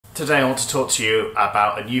Today I want to talk to you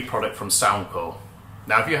about a new product from Soundcore.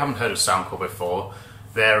 Now if you haven't heard of Soundcore before,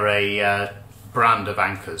 they're a brand of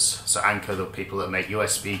anchors. So Anchor, the people that make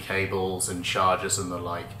USB cables and chargers and the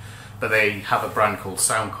like. But they have a brand called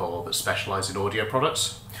Soundcore that specialises in audio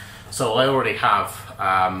products. So I already have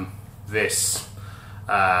this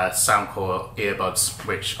Soundcore earbuds,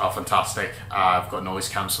 which are fantastic. I've got noise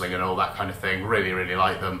cancelling and all that kind of thing. Really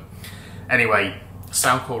like them. Anyway,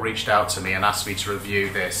 Soundcore reached out to me and asked me to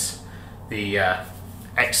review the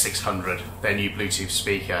X600, their new Bluetooth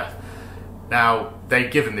speaker. Now they've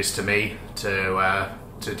given this to me to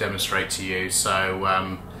demonstrate to you,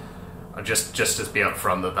 so just to be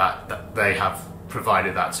upfront that they have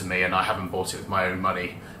provided that to me and I haven't bought it with my own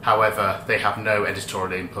money. However, they have no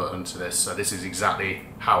editorial input into this, so this is exactly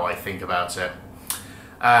how I think about it.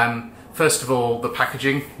 First of all, the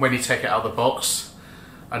packaging, when you take it out of the box,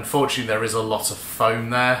 unfortunately there is a lot of foam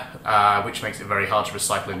there, which makes it very hard to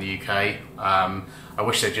recycle in the UK. I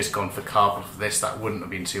wish they'd just gone for carbon for this. That wouldn't have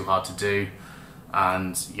been too hard to do,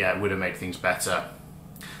 and yeah, it would have made things better.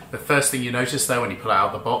 The first thing you notice though when you pull it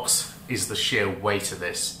out of the box is the sheer weight of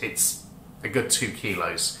this. It's a good 2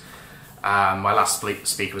 kilos. My last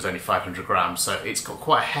speaker was only 500 grams, so it's got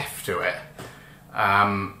quite a heft to it.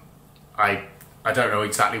 I don't know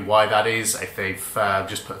exactly why that is, if they've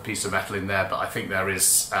just put a piece of metal in there, but I think there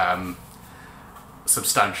is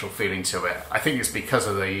substantial feeling to it. I think it's because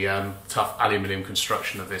of the tough aluminium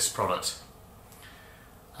construction of this product.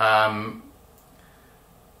 The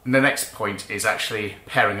next point is actually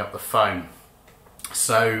pairing up the phone.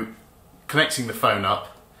 So connecting the phone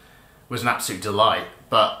up was an absolute delight,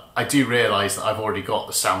 but I do realise that I've already got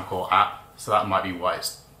the Soundcore app, so that might be why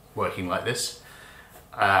it's working like this.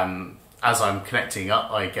 As I'm connecting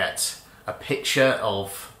up, I get a picture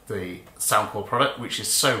of the Soundcore product, which is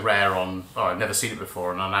so rare on, I've never seen it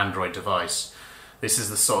before, on an Android device. This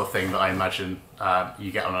is the sort of thing that I imagine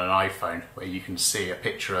you get on an iPhone, where you can see a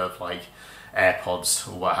picture of like AirPods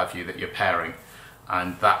or what have you that you're pairing,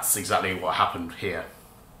 and that's exactly what happened here.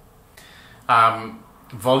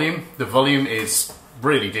 Volume, the volume is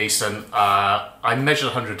really decent. I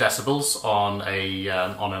measured 100 decibels on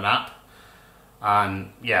an app.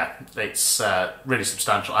 And yeah, it's really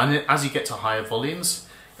substantial. And as you get to higher volumes,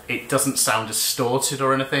 it doesn't sound distorted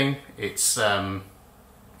or anything. It sounds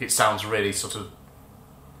really sort of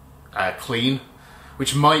clean,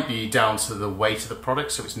 which might be down to the weight of the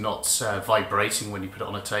product, so it's not vibrating when you put it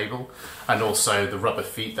on a table. And also the rubber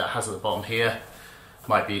feet that it has at the bottom here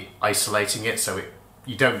might be isolating it, so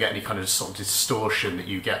you don't get any kind of sort of distortion that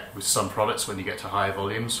you get with some products when you get to higher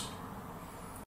volumes.